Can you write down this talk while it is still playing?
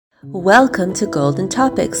Welcome to Golden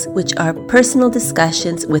Topics, which are personal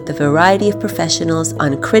discussions with a variety of professionals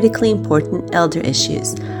on critically important elder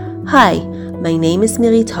issues. Hi, my name is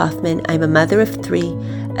Mirit Hoffman. I'm a mother of three,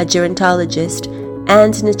 a gerontologist,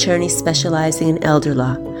 and an attorney specializing in elder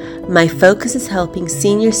law. My focus is helping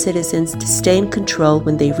senior citizens to stay in control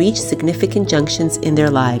when they reach significant junctions in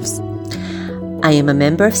their lives. I am a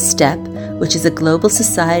member of STEP, which is a global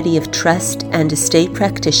society of trust and estate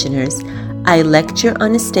practitioners. I lecture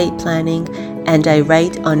on estate planning, and I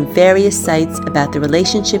write on various sites about the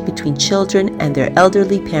relationship between children and their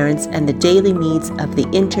elderly parents and the daily needs of the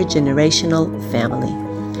intergenerational family.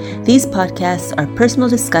 These podcasts are personal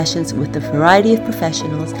discussions with a variety of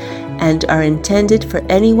professionals and are intended for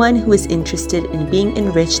anyone who is interested in being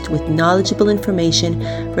enriched with knowledgeable information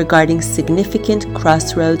regarding significant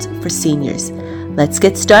crossroads for seniors. Let's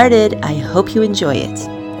get started. I hope you enjoy it.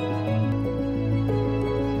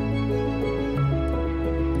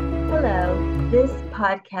 Hello, this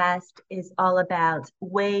podcast is all about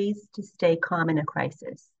ways to stay calm in a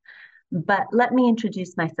crisis. But let me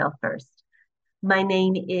introduce myself first. My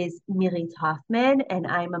name is Mirit Hoffman, and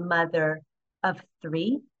I'm a mother of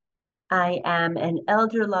three. I am an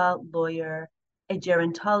elder law lawyer, a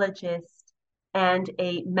gerontologist, and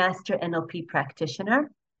a master NLP practitioner.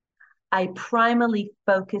 I primarily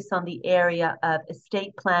focus on the area of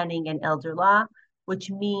estate planning and elder law, which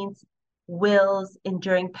means wills,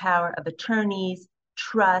 enduring power of attorneys,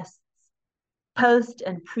 trusts, post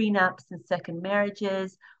and prenups and second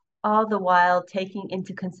marriages, all the while taking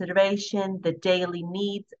into consideration the daily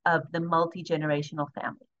needs of the multi-generational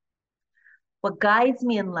family. What guides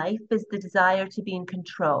me in life is the desire to be in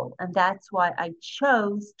control, and that's why I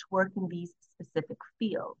chose to work in these specific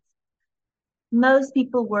fields. Most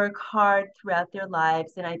people work hard throughout their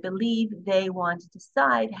lives, and I believe they want to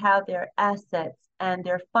decide how their assets and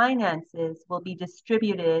their finances will be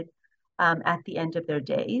distributed at the end of their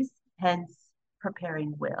days, hence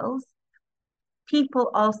preparing wills.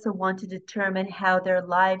 People also want to determine how their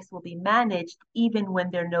lives will be managed even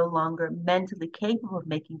when they're no longer mentally capable of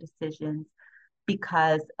making decisions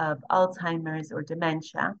because of Alzheimer's or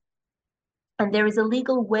dementia. And there is a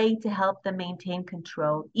legal way to help them maintain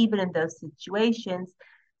control, even in those situations,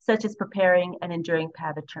 such as preparing an enduring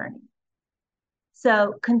power of attorney.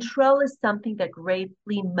 So control is something that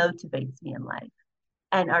greatly motivates me in life.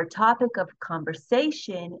 And our topic of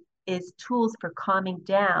conversation is tools for calming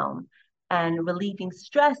down and relieving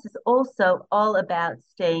stress is also all about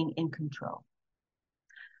staying in control.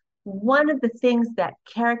 One of the things that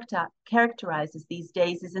characterizes these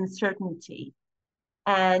days is uncertainty.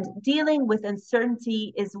 And dealing with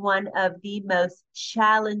uncertainty is one of the most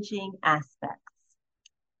challenging aspects.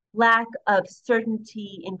 Lack of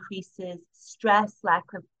certainty increases stress,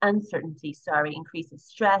 increases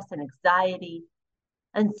stress and anxiety.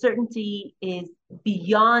 Uncertainty is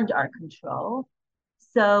beyond our control.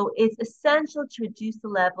 So it's essential to reduce the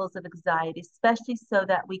levels of anxiety, especially so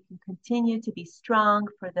that we can continue to be strong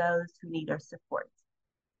for those who need our support.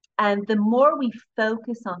 And the more we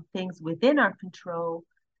focus on things within our control,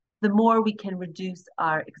 the more we can reduce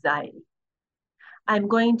our anxiety. I'm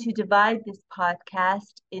going to divide this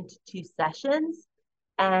podcast into two sessions.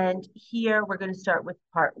 And here we're going to start with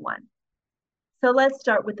part one. So let's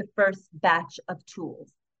start with the first batch of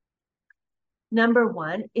tools. Number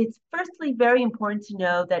one, it's firstly very important to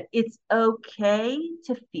know that it's okay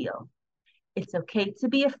to feel. It's okay to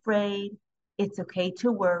be afraid. It's okay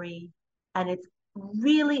to worry. And it's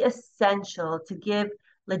really essential to give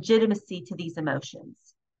legitimacy to these emotions.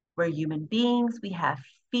 We're human beings. We have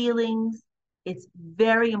feelings. It's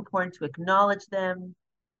very important to acknowledge them,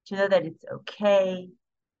 to know that it's okay,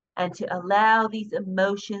 and to allow these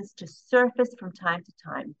emotions to surface from time to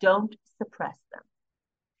time. Don't suppress them.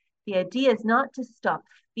 The idea is not to stop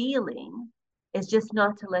feeling, it's just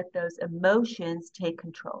not to let those emotions take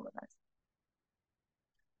control of us.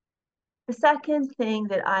 The second thing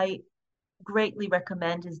that I greatly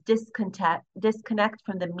recommend is disconnect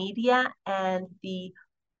from the media and the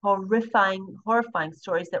horrifying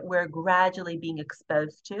stories that we're gradually being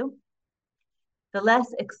exposed to. The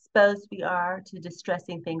less exposed we are to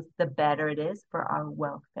distressing things, the better it is for our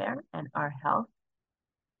welfare and our health.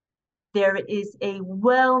 There is a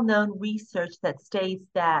well-known research that states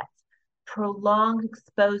that prolonged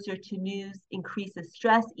exposure to news increases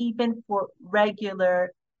stress, even for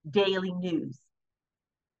regular daily news.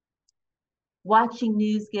 Watching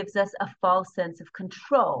news gives us a false sense of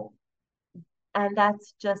control, and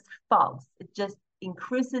that's just false. It just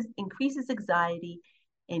increases anxiety,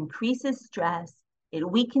 increases stress, it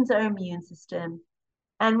weakens our immune system,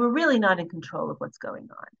 and we're really not in control of what's going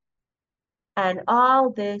on. And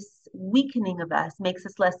all this weakening of us makes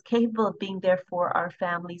us less capable of being there for our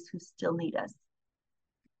families who still need us.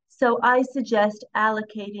 So I suggest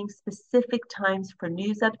allocating specific times for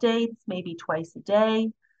news updates, maybe twice a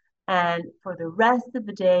day. And for the rest of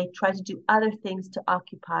the day, try to do other things to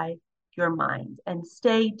occupy your mind and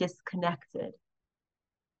stay disconnected.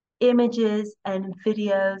 Images and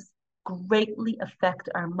videos greatly affect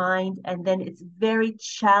our mind, and then it's very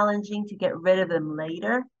challenging to get rid of them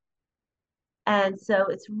later. And so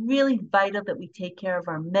it's really vital that we take care of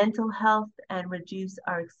our mental health and reduce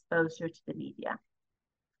our exposure to the media.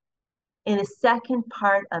 In the second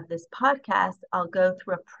part of this podcast, I'll go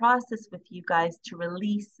through a process with you guys to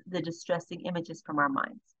release the distressing images from our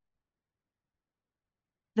minds.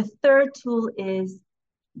 The third tool is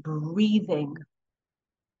breathing.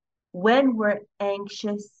 When we're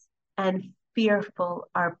anxious and fearful,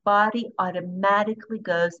 our body automatically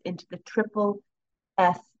goes into the triple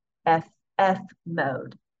FFF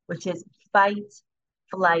mode, which is fight,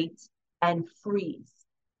 flight, and freeze.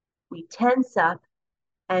 We tense up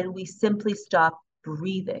and we simply stop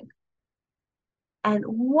breathing. And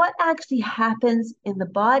what actually happens in the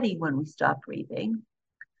body when we stop breathing?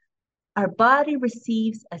 Our body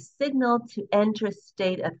receives a signal to enter a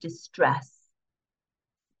state of distress.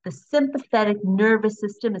 The sympathetic nervous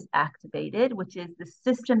system is activated, which is the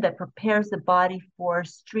system that prepares the body for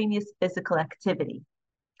strenuous physical activity.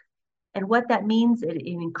 And what that means, it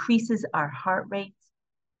increases our heart rate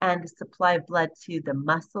and the supply of blood to the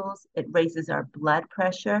muscles. It raises our blood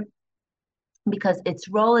pressure because its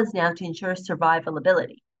role is now to ensure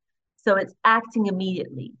survivability. So it's acting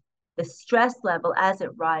immediately. The stress level, as it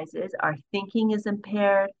rises, our thinking is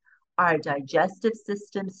impaired, our digestive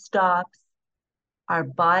system stops, our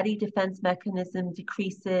body defense mechanism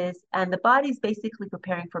decreases, and the body's basically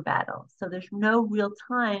preparing for battle. So there's no real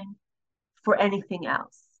time for anything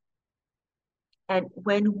else. And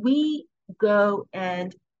when we go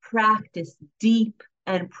and practice deep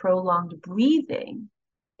and prolonged breathing,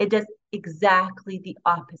 it does exactly the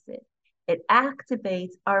opposite. It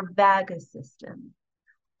activates our vagus system,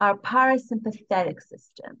 our parasympathetic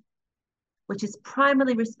system, which is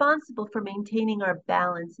primarily responsible for maintaining our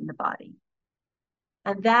balance in the body.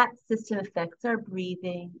 And that system affects our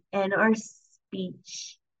breathing and our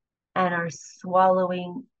speech and our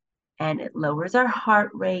swallowing, and it lowers our heart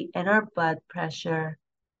rate and our blood pressure.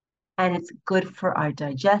 And it's good for our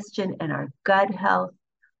digestion and our gut health.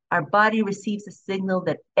 Our body receives a signal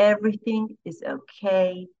that everything is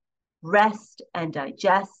okay. Rest and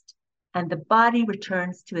digest, and the body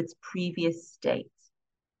returns to its previous state.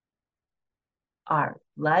 Our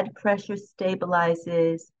blood pressure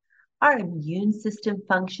stabilizes, our immune system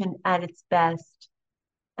function at its best,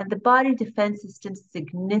 and the body defense system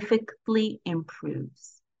significantly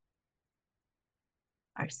improves.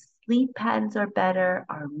 Our sleep patterns are better,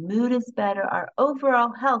 our mood is better, our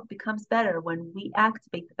overall health becomes better when we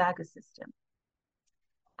activate the vagus system.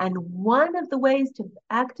 And one of the ways to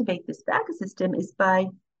activate this vagus system is by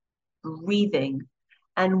breathing.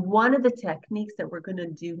 And one of the techniques that we're going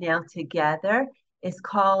to do now together is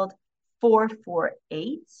called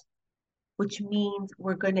 4-4-8, which means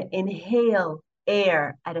we're going to inhale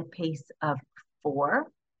air at a pace of 4.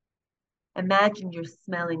 Imagine you're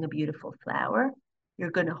smelling a beautiful flower. You're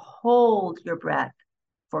going to hold your breath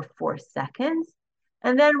for 4 seconds,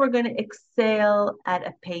 and then we're going to exhale at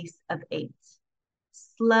a pace of 8.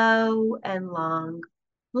 Slow and long,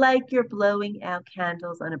 like you're blowing out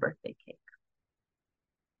candles on a birthday cake.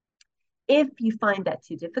 If you find that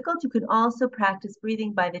too difficult, you can also practice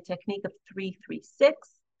breathing by the technique of 3-3-6,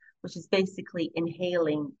 which is basically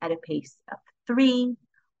inhaling at a pace of 3,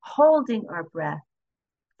 holding our breath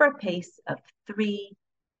for a pace of 3,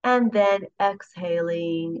 and then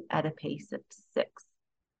exhaling at a pace of 6.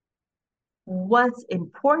 What's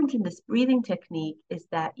important in this breathing technique is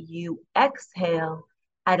that you exhale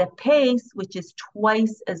at a pace which is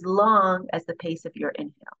twice as long as the pace of your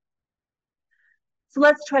inhale. So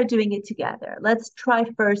let's try doing it together. Let's try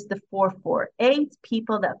first the 4-4-8.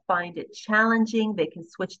 People that find it challenging, they can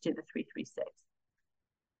switch to the 3-3-6.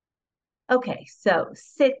 Okay, so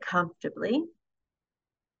sit comfortably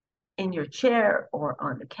in your chair or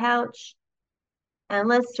on the couch. And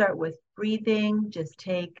let's start with breathing. Just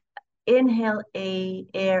take inhale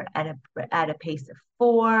air at a pace of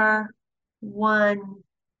 4. 1,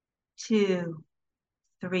 2,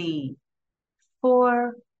 3,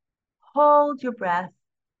 4. Hold your breath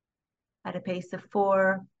at a pace of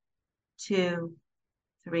 4, 2,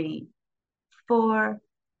 3, 4.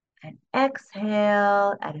 And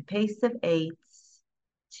exhale at a pace of 8.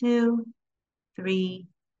 2, 3,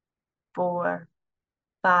 4,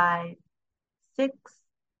 5, 6,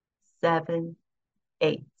 7,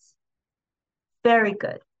 8. Very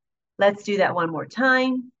good. Let's do that one more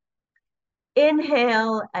time.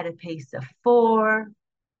 Inhale at a pace of 4,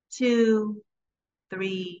 2,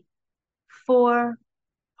 3, 4.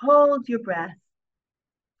 Hold your breath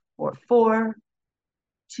for 4,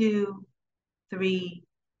 2, 3,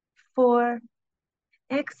 4.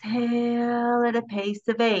 Exhale at a pace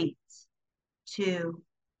of 8, 2,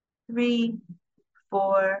 3,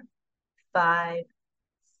 4, 5,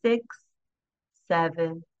 6,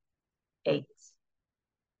 7, 8.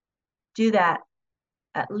 Do that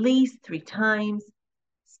at least 3 times,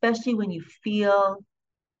 especially when you feel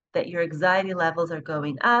that your anxiety levels are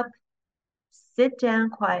going up. Sit down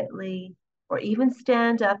quietly or even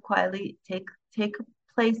stand up quietly. Take a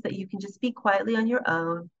place that you can just be quietly on your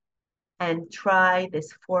own and try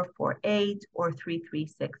this 4-4-8 or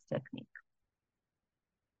 3-3-6 technique.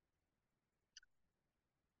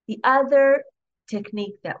 The other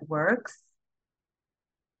technique that works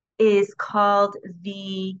is called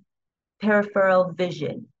the peripheral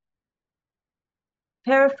vision.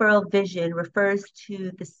 Peripheral vision refers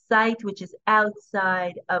to the site which is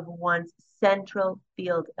outside of one's central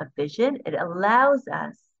field of vision. It allows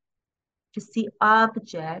us to see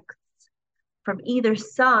objects from either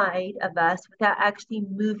side of us without actually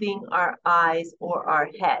moving our eyes or our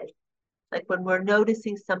head. Like when we're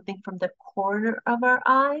noticing something from the corner of our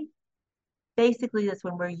eye, basically that's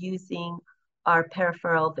when we're using our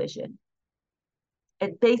peripheral vision.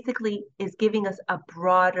 It basically is giving us a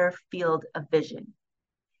broader field of vision.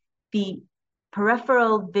 The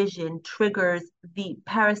peripheral vision triggers the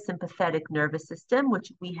parasympathetic nervous system,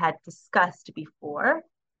 which we had discussed before,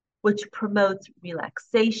 which promotes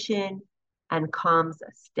relaxation and calms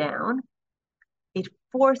us down. It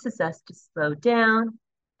forces us to slow down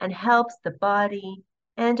and helps the body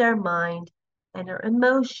and our mind and our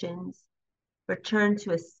emotions return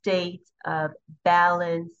to a state of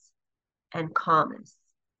balance and calmness.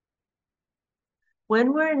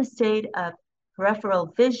 When we're in a state of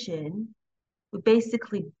peripheral vision, we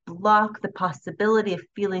basically block the possibility of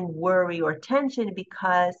feeling worry or tension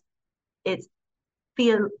because it's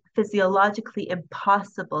physiologically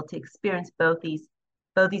impossible to experience both these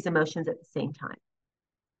emotions at the same time.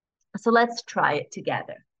 So let's try it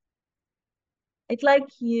together. I'd like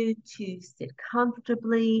you to sit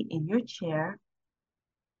comfortably in your chair.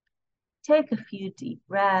 Take a few deep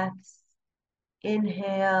breaths.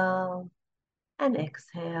 Inhale and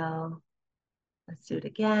exhale. Let's do it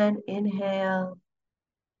again. Inhale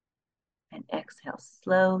and exhale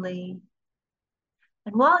slowly.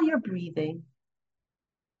 And while you're breathing,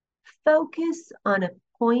 focus on a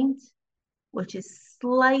point which is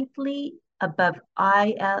slightly above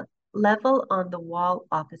eye level on the wall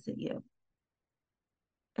opposite you.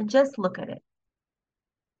 And just look at it.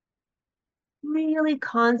 Really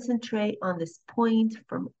concentrate on this point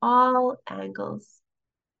from all angles.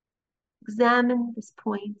 Examine this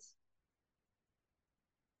point.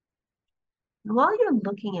 And while you're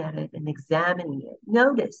looking at it and examining it,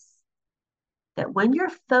 notice that when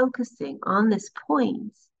you're focusing on this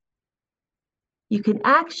point, you can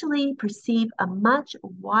actually perceive a much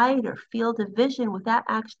wider field of vision without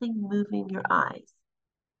actually moving your eyes.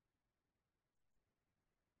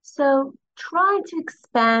 So try to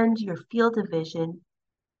expand your field of vision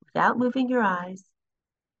without moving your eyes,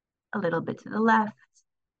 a little bit to the left,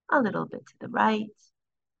 a little bit to the right,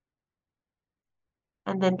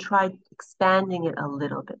 and then try expanding it a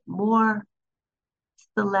little bit more to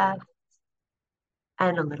the left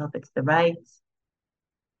and a little bit to the right.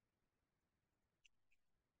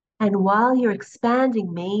 And while you're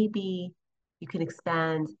expanding, maybe you can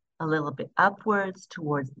expand a little bit upwards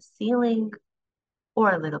towards the ceiling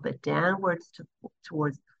or a little bit downwards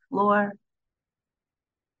towards the floor.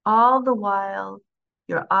 All the while,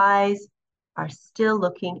 your eyes are still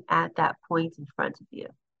looking at that point in front of you.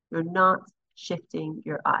 You're not shifting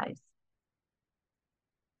your eyes.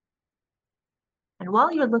 And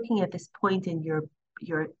while you're looking at this point and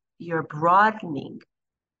you're broadening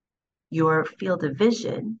your field of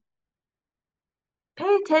vision,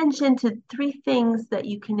 pay attention to 3 things that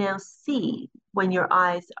you can now see when your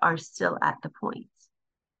eyes are still at the point.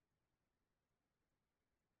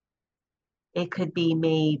 It could be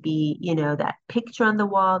maybe, that picture on the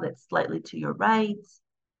wall that's slightly to your right.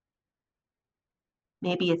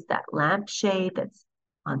 Maybe it's that lampshade that's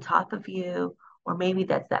on top of you, or maybe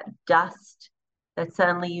that's that dust that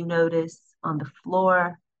suddenly you notice on the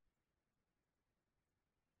floor.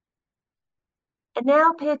 And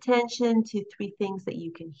now pay attention to 3 things that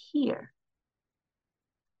you can hear.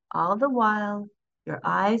 All the while, your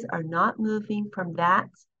eyes are not moving from that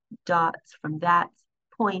dot, from that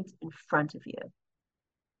point in front of you.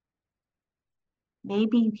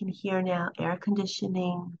 Maybe you can hear now air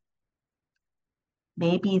conditioning.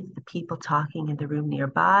 Maybe it's the people talking in the room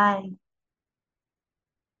nearby.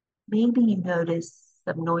 Maybe you notice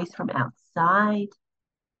some noise from outside.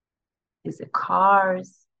 Is it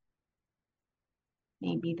cars?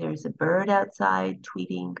 Maybe there's a bird outside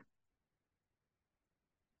tweeting.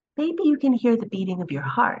 Maybe you can hear the beating of your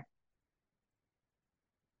heart.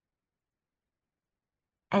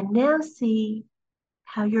 And now see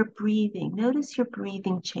how you're breathing. Notice your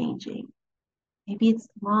breathing changing. Maybe it's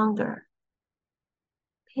longer.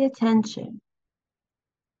 Pay attention.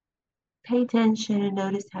 Pay attention and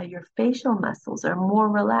notice how your facial muscles are more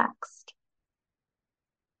relaxed.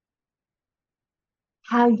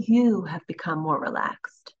 How you have become more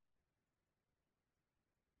relaxed.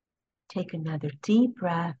 Take another deep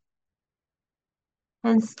breath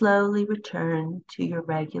and slowly return to your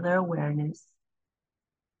regular awareness.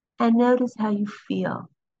 And notice how you feel.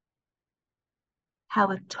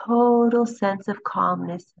 How a total sense of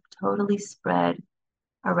calmness totally spread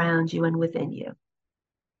around you and within you.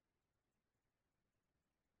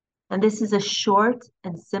 And this is a short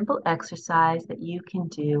and simple exercise that you can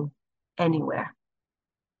do anywhere.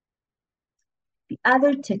 The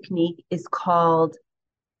other technique is called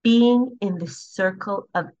being in the circle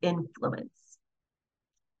of influence.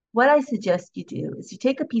 What I suggest you do is you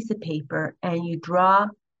take a piece of paper and you draw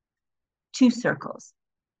two circles.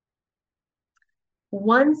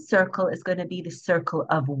 One circle is going to be the circle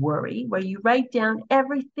of worry, where you write down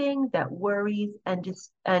everything that worries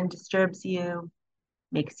and disturbs you,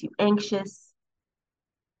 makes you anxious.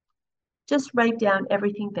 Just write down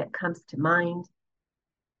everything that comes to mind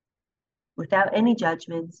without any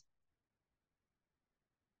judgment.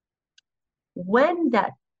 When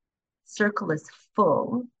that circle is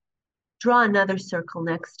full, draw another circle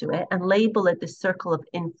next to it and label it the circle of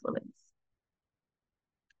influence.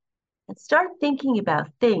 And start thinking about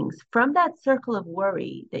things from that circle of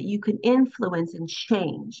worry that you can influence and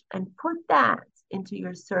change, and put that into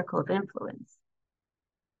your circle of influence.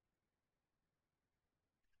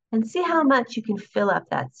 And see how much you can fill up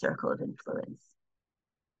that circle of influence.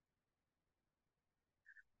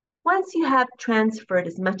 Once you have transferred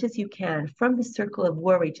as much as you can from the circle of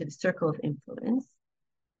worry to the circle of influence,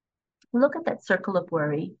 look at that circle of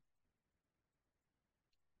worry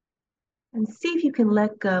and see if you can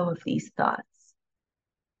let go of these thoughts.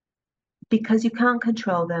 Because you can't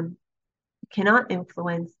control them, you cannot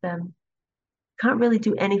influence them, you can't really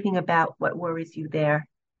do anything about what worries you there.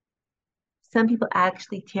 Some people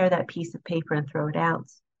actually tear that piece of paper and throw it out.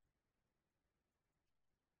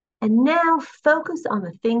 And now focus on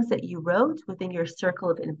the things that you wrote within your circle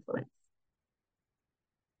of influence.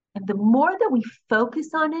 And the more that we focus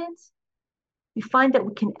on it, we find that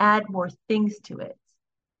we can add more things to it.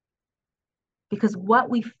 Because what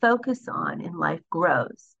we focus on in life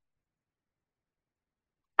grows.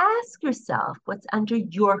 Ask yourself what's under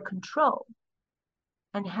your control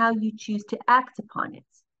and how you choose to act upon it.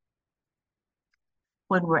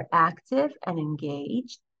 When we're active and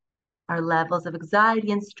engaged, our levels of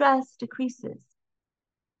anxiety and stress decreases.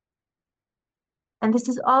 And this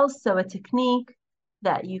is also a technique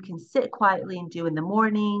that you can sit quietly and do in the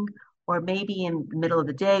morning, or maybe in the middle of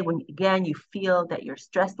the day when, again, you feel that your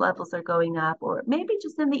stress levels are going up, or maybe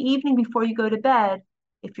just in the evening before you go to bed,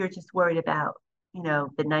 if you're just worried about,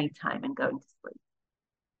 the nighttime and going to sleep.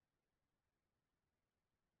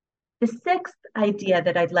 The sixth idea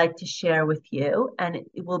that I'd like to share with you, and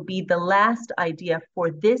it will be the last idea for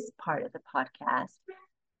this part of the podcast,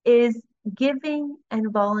 is giving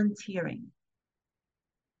and volunteering.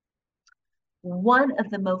 One of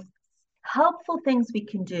the most helpful things we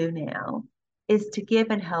can do now is to give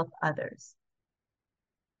and help others.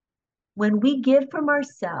 When we give from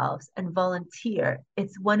ourselves and volunteer,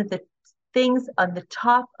 it's one of the things on the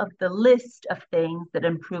top of the list of things that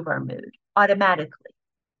improve our mood automatically.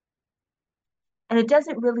 And it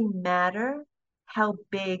doesn't really matter how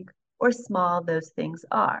big or small those things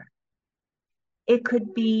are. It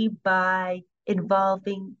could be by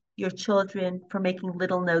involving your children for making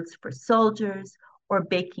little notes for soldiers, or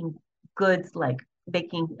baking goods like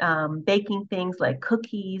baking things like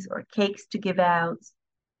cookies or cakes to give out.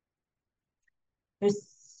 There's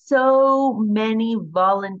so many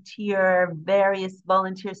various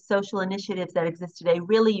volunteer social initiatives that exist today.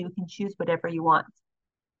 Really, you can choose whatever you want.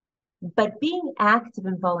 But being active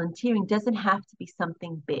and volunteering doesn't have to be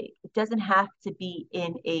something big. It doesn't have to be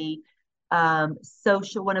in a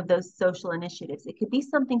one of those social initiatives. It could be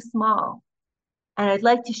something small. And I'd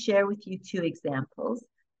like to share with you two examples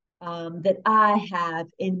that I have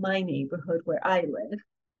in my neighborhood where I live.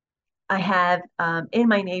 I have in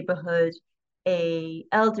my neighborhood a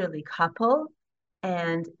elderly couple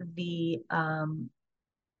and the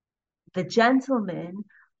gentleman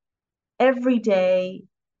every day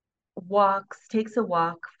takes a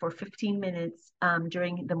walk for 15 minutes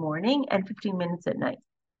during the morning and 15 minutes at night.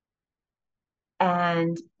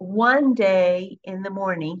 And one day in the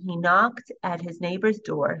morning, he knocked at his neighbor's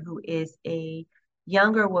door, who is a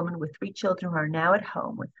younger woman with 3 children who are now at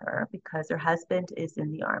home with her because her husband is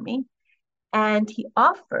in the army. And he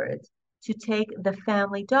offered to take the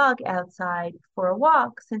family dog outside for a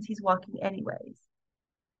walk since he's walking anyways.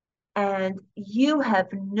 And you have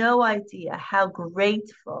no idea how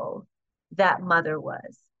grateful that mother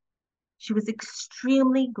was. She was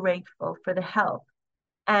extremely grateful for the help.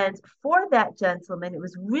 And for that gentleman, it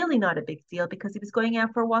was really not a big deal because he was going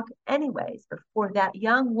out for a walk anyways. But for that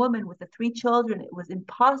young woman with the 3 children, it was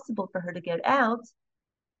impossible for her to get out.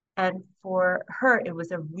 And for her, it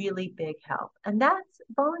was a really big help. And that's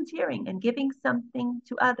volunteering and giving something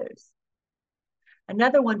to others.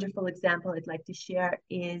 Another wonderful example I'd like to share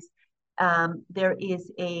is there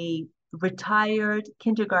is a retired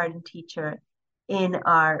kindergarten teacher in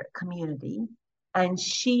our community, and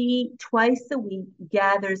she twice a week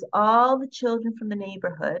gathers all the children from the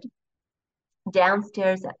neighborhood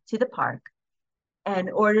downstairs to the park in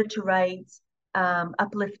order to write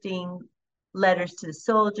uplifting letters to the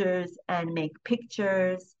soldiers and make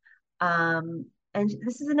pictures. And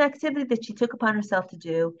this is an activity that she took upon herself to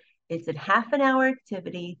do. It's a half an hour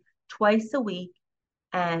activity twice a week,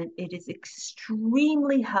 and it is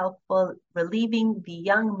extremely helpful relieving the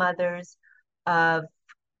young mothers of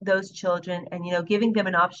those children and, giving them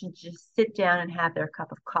an option to just sit down and have their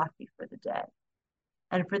cup of coffee for the day.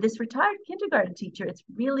 And for this retired kindergarten teacher, it's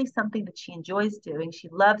really something that she enjoys doing. She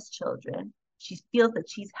loves children. She feels that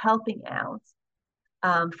she's helping out.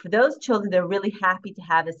 For those children, they're really happy to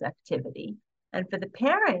have this activity. And for the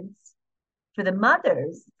parents, for the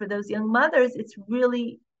mothers, for those young mothers, it's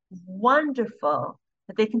really wonderful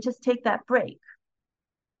that they can just take that break.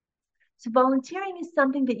 So volunteering is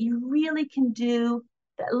something that you really can do.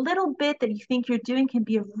 That little bit that you think you're doing can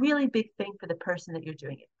be a really big thing for the person that you're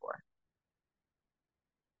doing it for.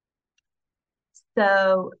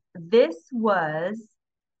 So this was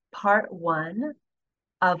part 1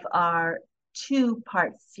 of our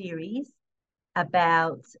 2-part series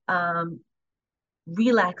about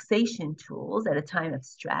relaxation tools at a time of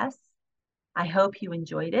stress. I hope you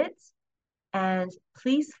enjoyed it, and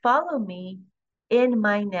please follow me in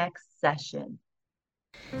my next session.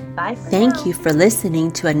 Bye for Thank now. you for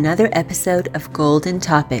listening to another episode of Golden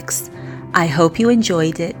Topics. I hope you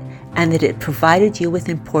enjoyed it and that it provided you with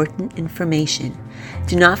important information.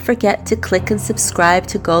 Do not forget to click and subscribe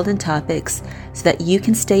to Golden Topics so that you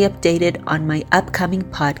can stay updated on my upcoming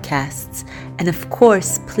podcasts. And of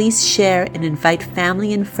course, please share and invite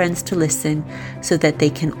family and friends to listen so that they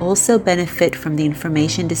can also benefit from the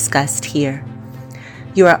information discussed here.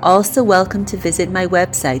 You are also welcome to visit my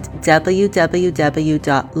website,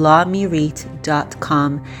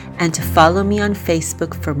 www.lawmirit.com, and to follow me on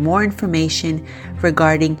Facebook for more information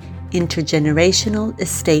regarding intergenerational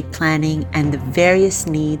estate planning and the various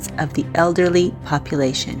needs of the elderly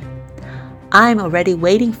population. I'm already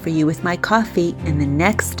waiting for you with my coffee in the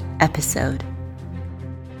next episode.